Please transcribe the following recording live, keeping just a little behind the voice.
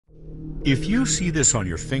If you see this on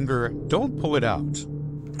your finger, don't pull it out.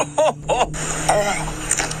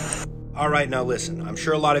 Alright, now listen, I'm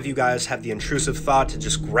sure a lot of you guys have the intrusive thought to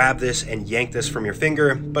just grab this and yank this from your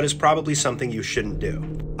finger, but it's probably something you shouldn't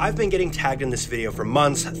do. I've been getting tagged in this video for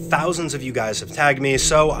months, thousands of you guys have tagged me,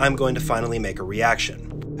 so I'm going to finally make a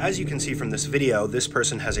reaction. As you can see from this video, this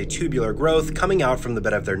person has a tubular growth coming out from the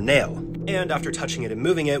bed of their nail. And after touching it and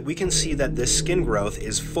moving it, we can see that this skin growth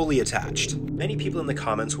is fully attached. Many people in the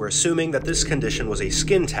comments were assuming that this condition was a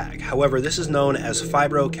skin tag, however this is known as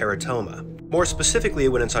fibrokeratoma. More specifically,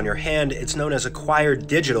 when it's on your hand, it's known as acquired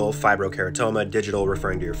digital fibrokeratoma, digital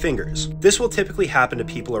referring to your fingers. This will typically happen to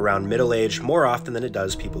people around middle age more often than it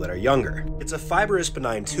does people that are younger. It's a fibrous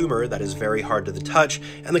benign tumor that is very hard to the touch,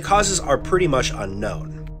 and the causes are pretty much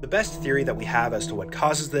unknown. The best theory that we have as to what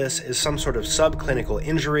causes this is some sort of subclinical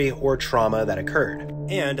injury or trauma that occurred.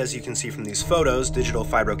 And as you can see from these photos, digital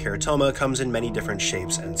fibrokeratoma comes in many different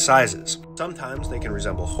shapes and sizes. Sometimes they can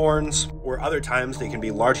resemble horns, or other times they can be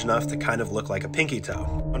large enough to kind of look like a pinky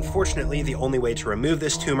toe. Unfortunately, the only way to remove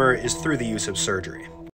this tumor is through the use of surgery.